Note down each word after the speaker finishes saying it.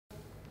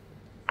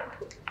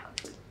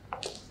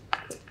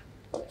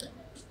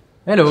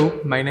Hello,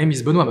 my name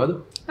is Benoît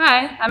Mode.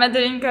 Hi, I'm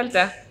Adeline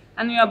Colter,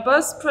 and we are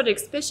both product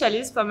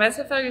specialists for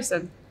Massey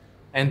Ferguson.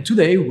 And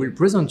today we'll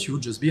present you,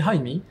 just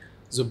behind me,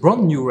 the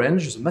brand new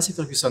range, the Massey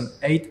Ferguson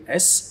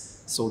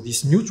 8S. So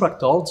this new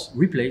tractor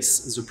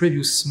replaces the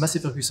previous Massey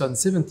Ferguson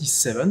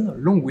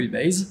 77 long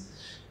wheelbase.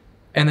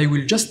 And I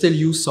will just tell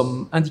you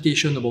some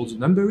indication about the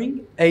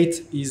numbering.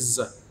 8 is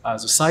the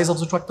size of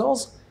the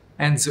tractors,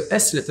 and the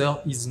S letter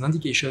is an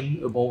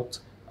indication about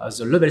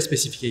the level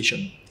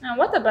specification. And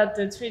what about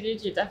the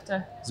 3-digit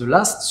after? The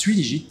last 3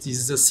 digits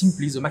is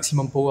simply the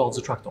maximum power of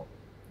the tractor.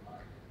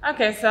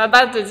 Okay, so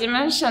about the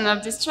dimension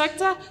of this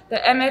tractor, the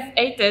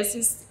MF8S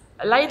is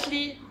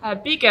slightly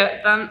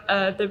bigger than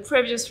the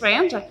previous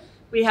range.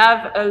 We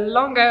have a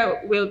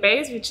longer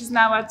wheelbase, which is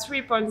now at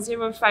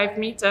 3.05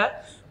 meter.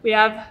 We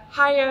have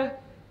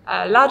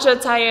larger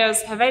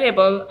tires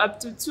available up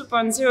to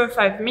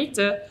 2.05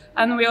 meter,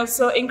 and we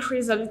also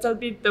increase a little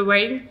bit the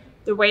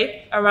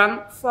weight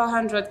around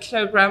 400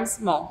 kilograms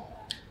more.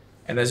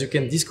 And as you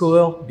can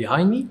discover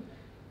behind me,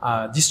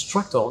 this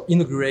tractor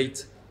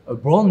inaugurates a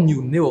brand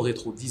new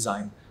neo-retro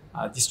design.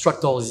 This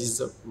tractor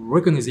is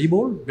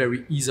recognizable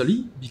very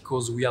easily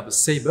because we have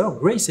a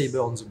gray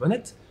saber on the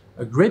bonnet,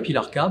 a gray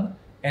pillar cab,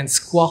 and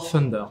square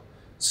fender.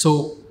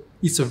 So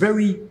it's a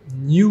very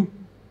new,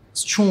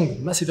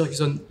 strong Massey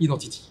Ferguson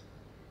identity.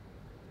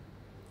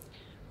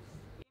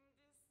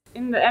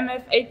 In the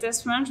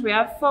MF8S range, we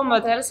have 4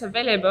 models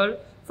available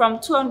from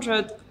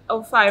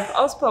 205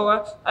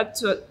 horsepower up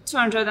to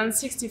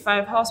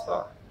 265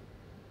 horsepower.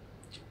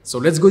 So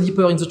let's go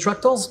deeper in the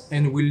tractors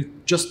and we'll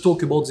just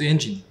talk about the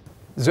engine.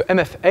 The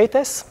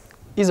MF8S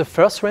is the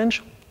first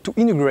range to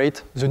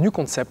integrate the new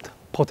concept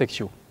Protect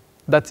You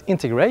that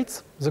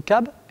integrates the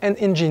cab and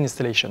engine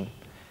installation.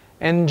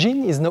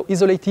 Engine is now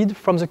isolated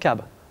from the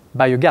cab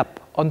by a gap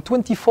on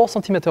 24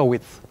 cm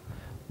width.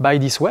 By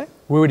this way,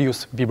 we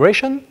reduce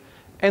vibration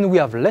and we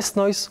have less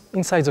noise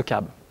inside the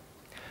cab.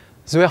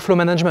 The airflow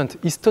management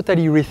is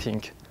totally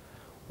rethink.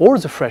 All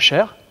the fresh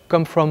air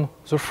comes from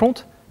the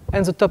front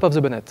and the top of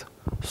the bonnet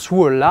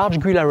through a large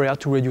grill area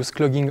to reduce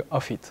clogging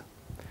of it.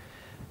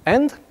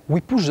 And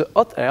we push the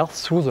hot air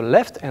through the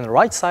left and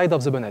right side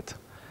of the bonnet.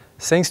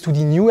 Thanks to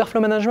the new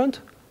airflow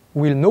management,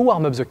 we'll now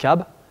warm up the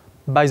cab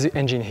by the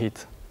engine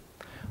heat.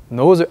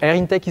 Now the air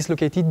intake is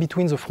located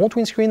between the front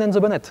windscreen and the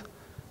bonnet,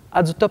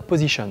 at the top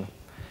position.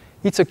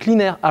 It's a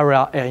clean air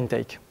area air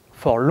intake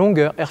for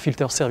longer air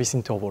filter service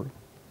interval.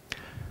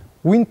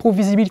 We improve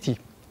visibility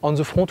on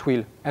the front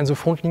wheel and the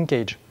front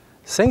linkage,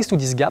 thanks to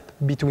this gap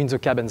between the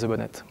cab and the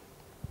bonnet.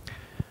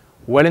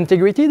 Well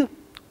integrated,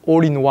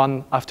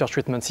 all-in-one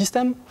after-treatment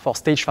system for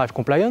Stage 5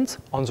 compliance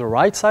on the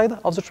right side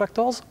of the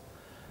tractors.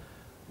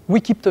 We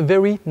keep a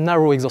very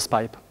narrow exhaust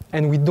pipe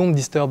and we don't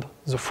disturb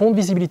the front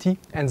visibility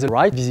and the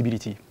right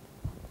visibility.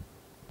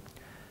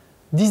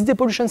 This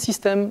depollution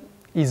system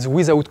is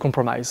without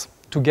compromise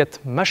to get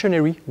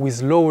machinery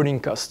with low running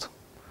cost.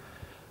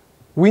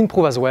 We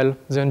improve as well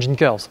the engine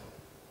curves.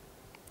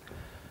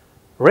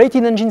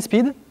 Rated engine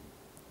speed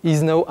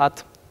is now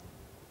at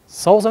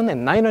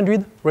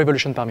 1,900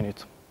 revolutions per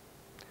minute.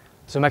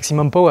 The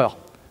maximum power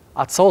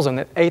at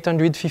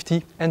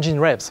 1,850 engine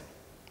revs.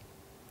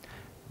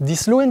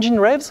 These low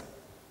engine revs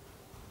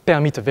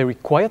permit a very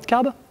quiet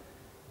cab,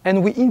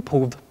 and we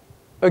improved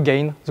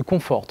again the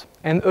comfort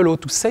and allow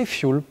to save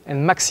fuel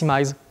and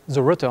maximize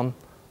the return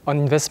on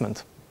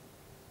investment.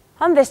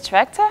 On this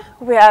tractor,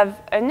 we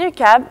have a new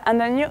cab and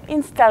a new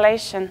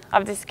installation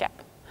of this cab.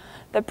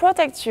 The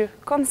Protect You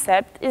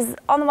concept is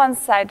on one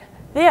side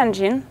the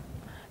engine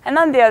and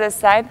on the other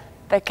side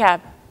the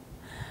cab.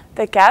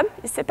 The cab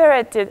is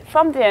separated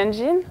from the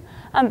engine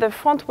and the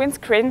front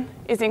windscreen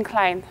is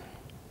inclined.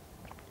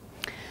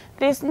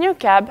 This new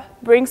cab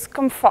brings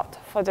comfort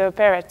for the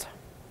operator.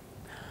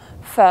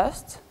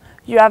 First,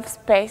 you have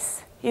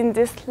space in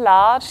this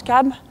large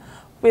cab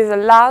with a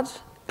large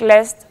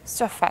glazed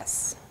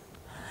surface.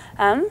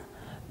 And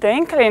the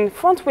inclined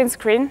front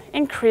windscreen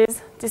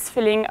increases this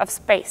feeling of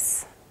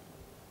space.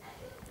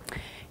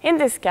 In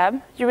this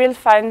cab, you will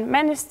find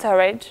many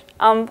storage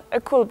and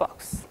a cool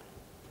box.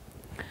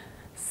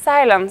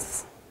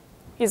 Silence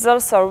is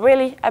also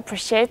really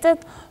appreciated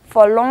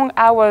for long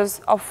hours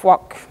of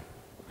work.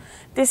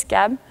 This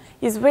cab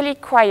is really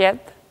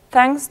quiet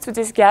thanks to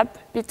this gap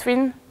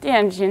between the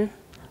engine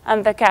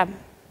and the cab.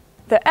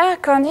 The air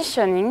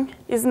conditioning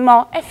is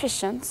more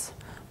efficient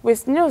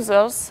with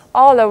nozzles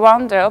all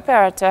around the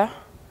operator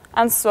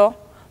and so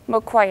more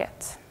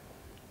quiet.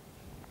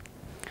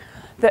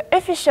 The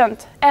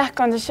efficient air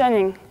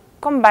conditioning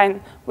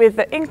combined with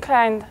the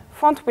inclined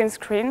front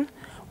windscreen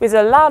with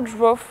a large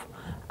roof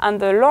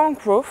and a long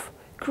roof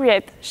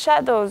create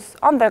shadows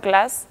on the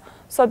glass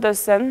so the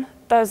sun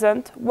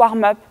doesn't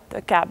warm up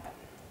the cab.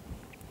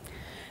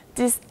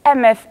 This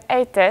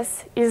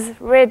MF8S is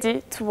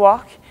ready to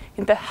work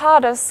in the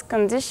hardest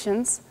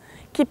conditions,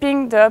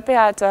 keeping the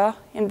operator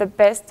in the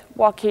best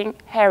working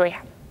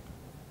area.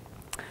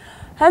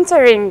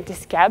 Entering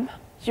this cab,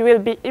 you will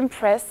be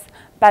impressed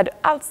by the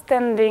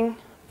outstanding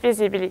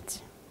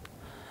visibility.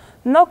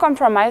 No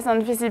compromise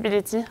on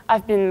visibility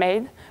have been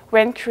made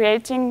when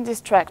creating this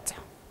tractor.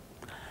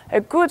 A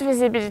good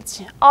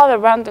visibility all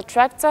around the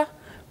tractor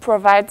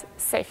provides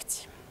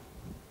safety.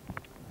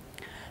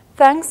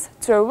 Thanks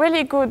to a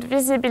really good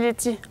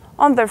visibility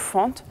on the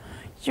front,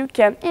 you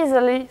can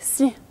easily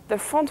see the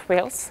front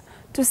wheels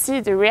to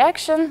see the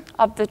reaction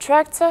of the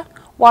tractor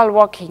while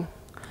walking.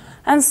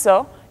 And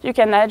so you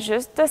can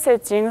adjust the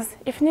settings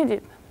if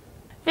needed.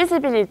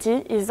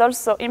 Visibility is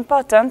also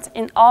important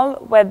in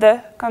all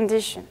weather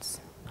conditions.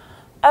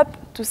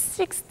 Up to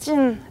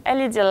 16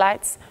 LED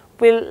lights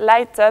will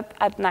light up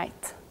at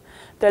night.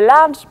 The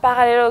large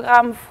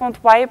parallelogram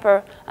front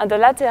wiper and the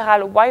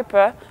lateral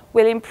wiper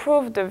will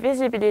improve the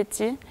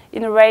visibility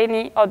in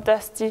rainy or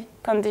dusty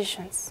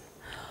conditions.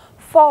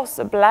 Force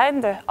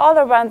blind all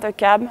around the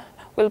cab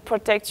will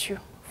protect you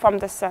from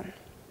the sun.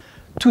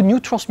 Two new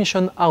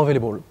transmissions are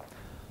available.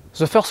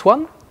 The first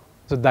one,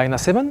 the Dyna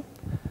 7,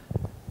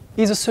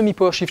 is a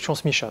semi-power shift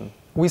transmission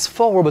with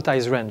 4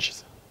 robotized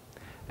ranges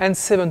and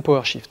 7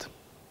 power shift.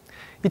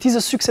 It is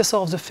a successor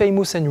of the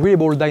famous and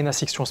reliable Dyna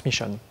 6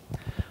 transmission.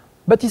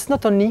 But it's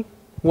not only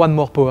one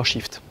more power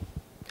shift,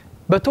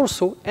 but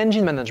also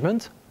engine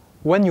management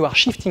when you are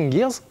shifting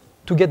gears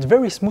to get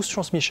very smooth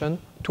transmission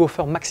to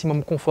offer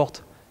maximum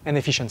comfort and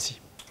efficiency.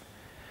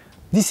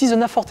 This is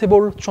an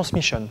affordable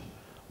transmission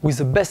with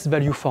the best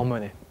value for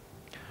money.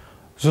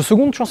 The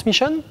second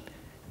transmission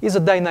is a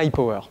Dyna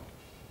e-Power.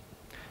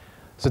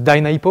 The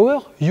Dyna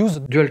e-Power uses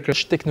dual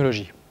clutch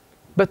technology,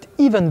 but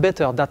even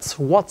better, that's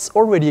what's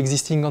already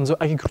existing on the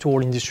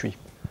agricultural industry.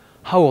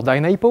 Our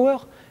Dyna e-Power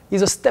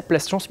is a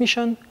stepless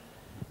transmission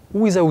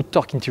without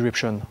torque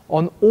interruption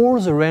on all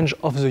the range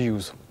of the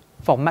use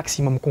for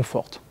maximum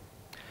comfort.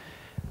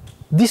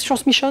 This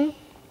transmission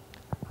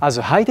has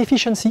a high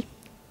efficiency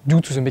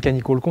due to the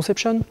mechanical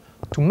conception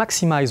to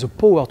maximize the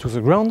power to the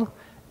ground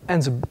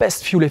and the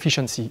best fuel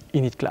efficiency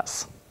in its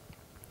class.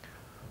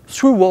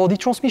 Through-worthy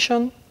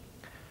transmission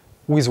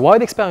with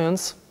wide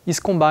experience is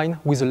combined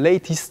with the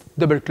latest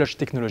double clutch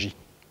technology.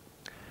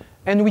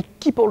 And we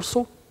keep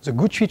also the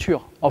good feature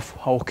of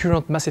our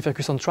current Massey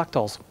Ferguson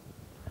tractors.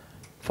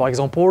 For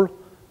example,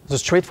 the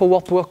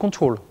straightforward power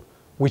control,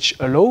 which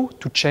allow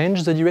to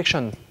change the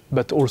direction,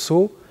 but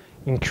also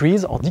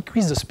increase or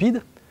decrease the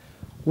speed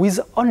with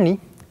only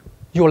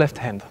your left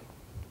hand.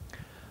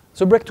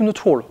 The brake to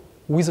neutral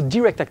with a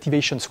direct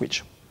activation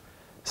switch.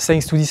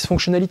 Thanks to this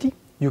functionality,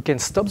 you can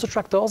stop the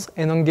tractors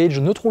and engage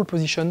the neutral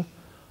position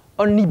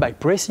only by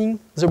pressing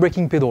the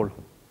braking pedal.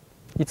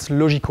 It's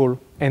logical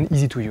and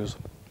easy to use.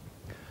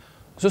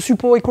 The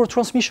Super Eco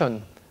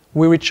transmission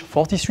will reach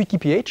 43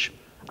 kph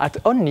at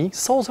only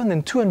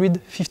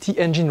 1,250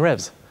 engine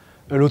revs,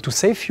 allow to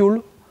save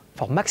fuel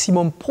for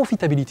maximum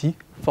profitability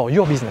for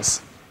your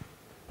business.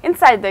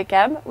 Inside the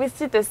cab, we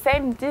see the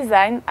same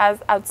design as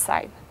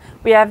outside.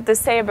 We have the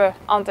saber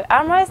on the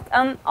armrest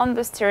and on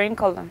the steering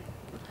column.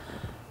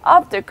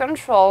 All the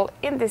control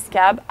in this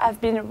cab have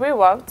been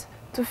reworked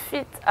to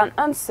fit and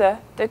answer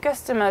the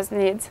customer's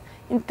needs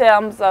in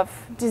terms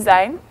of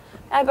design,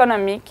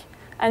 ergonomic,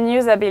 and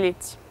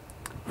usability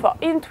for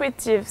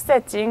intuitive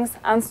settings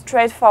and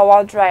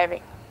straightforward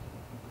driving.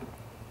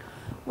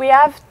 We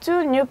have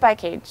two new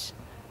packages,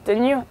 the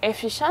new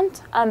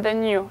Efficient and the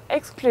new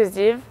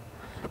Exclusive,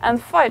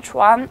 and for each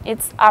one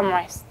its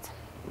armrest.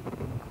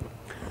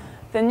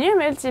 The new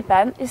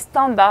multipad is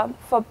standard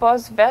for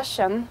both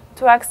versions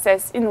to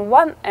access in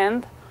one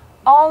hand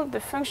all the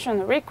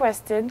functions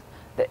requested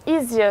the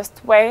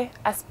easiest way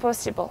as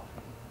possible.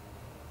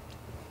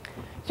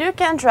 You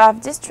can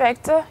drive this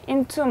tractor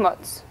in two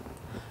modes.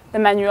 The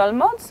manual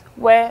mode,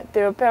 where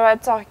the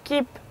operator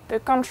keeps the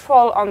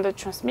control on the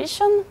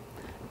transmission,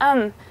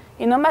 and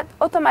in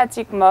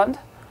automatic mode,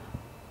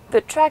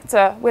 the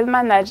tractor will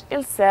manage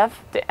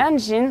itself the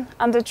engine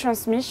and the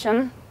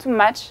transmission to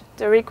match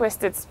the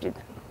requested speed.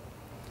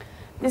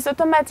 This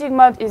automatic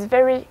mode is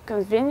very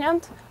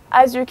convenient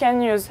as you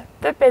can use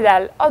the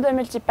pedal or the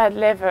multipad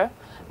lever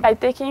by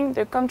taking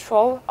the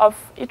control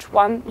of each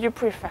one you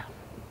prefer.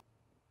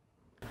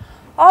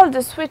 All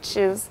the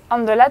switches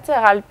on the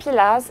lateral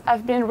pillars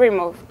have been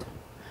removed.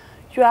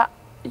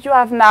 You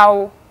have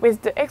now,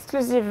 with the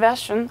Exclusive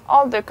version,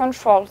 all the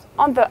controls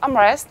on the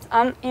armrest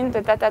and in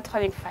the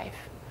Datatronic 5.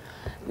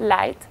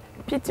 Light,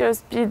 PTO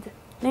speed,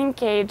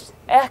 linkage,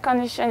 air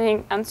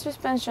conditioning and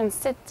suspension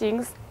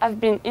settings have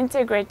been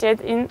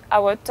integrated in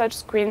our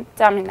touchscreen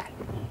terminal.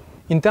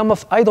 In terms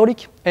of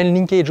hydraulic and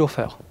linkage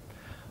offer,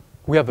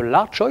 we have a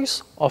large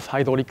choice of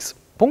hydraulics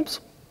pumps,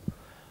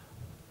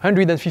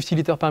 150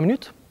 liters per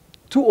minute,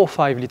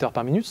 205 liters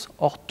per minute,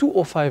 or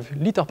 205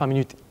 liters per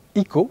minute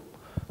eco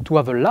to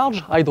have a large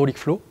hydraulic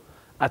flow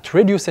at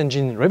reduced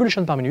engine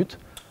revolution per minute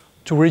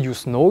to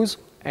reduce noise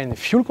and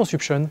fuel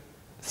consumption,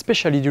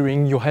 especially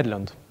during your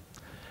headland.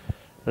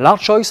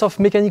 Large choice of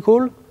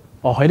mechanical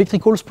or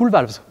electrical spool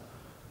valves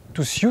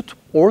to suit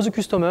all the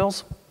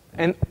customers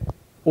and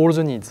all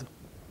the needs.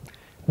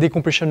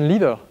 Decompression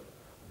lever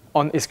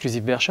on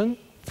Exclusive version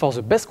for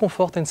the best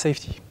comfort and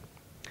safety.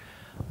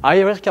 High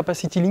air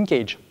capacity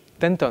linkage,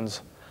 10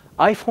 tons.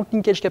 High front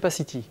linkage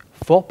capacity,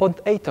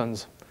 4.8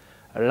 tons.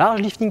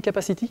 Large lifting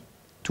capacity,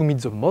 to meet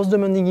the most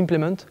demanding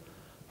implement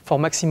for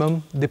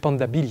maximum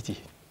dependability.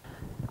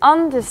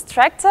 On this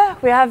tractor,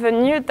 we have a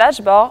new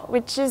dashboard,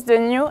 which is the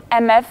new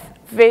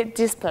MF-V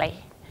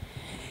display.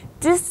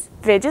 This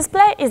V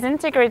display is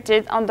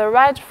integrated on the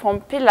right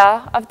front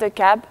pillar of the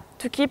cab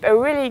to keep a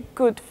really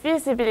good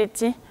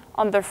visibility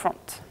on the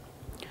front.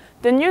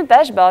 The new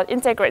dashboard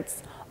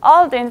integrates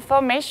all the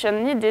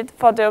information needed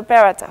for the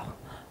operator.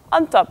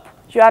 On top,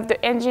 you have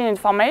the engine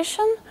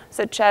information,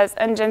 such as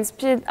engine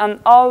speed and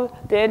all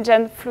the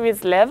engine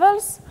fluid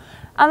levels,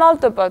 and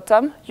at the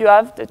bottom, you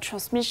have the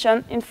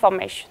transmission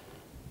information.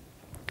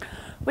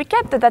 We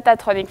kept the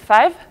Datatronic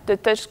 5, the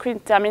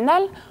touchscreen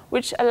terminal,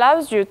 which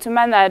allows you to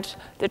manage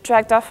the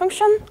tractor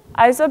function,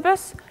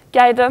 isobus,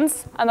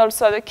 guidance, and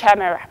also the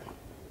camera.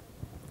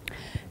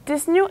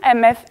 This new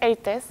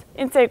MF8S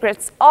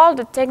integrates all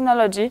the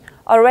technology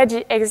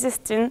already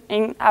existing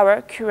in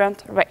our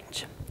current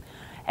range.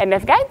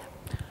 MF Guide,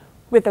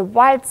 with a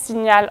wide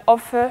signal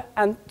offer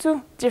and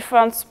 2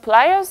 different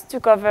suppliers to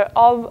cover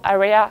all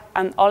area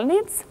and all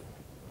needs.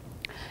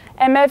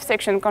 MF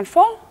section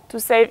control, to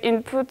save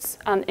inputs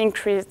and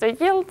increase the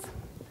yield.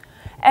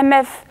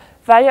 MF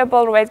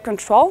variable rate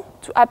control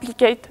to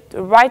apply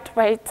the right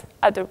weight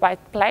at the right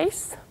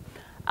place.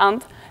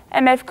 And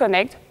MF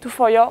Connect to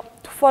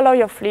follow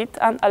your fleet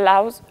and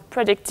allows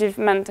predictive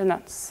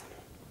maintenance.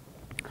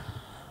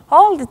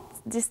 All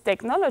these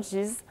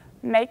technologies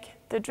make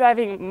the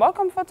driving more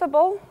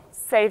comfortable,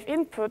 save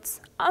inputs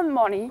and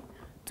money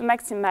to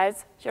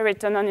maximize your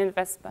return on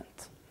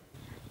investment.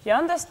 You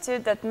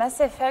understood that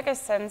Massey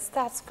Ferguson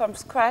starts from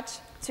scratch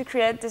to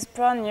create this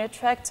brand new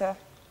tractor.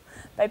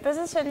 By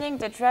positioning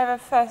the driver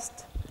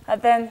first and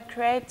then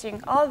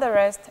creating all the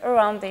rest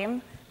around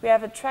him, we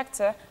have a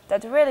tractor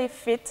that really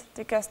fits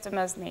the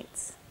customer's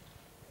needs.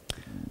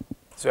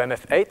 The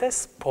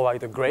MF8S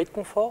provides a great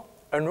comfort,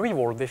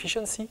 unrivaled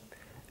efficiency,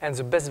 and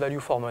the best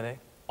value for money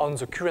on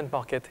the current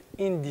market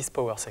in this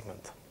power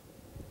segment.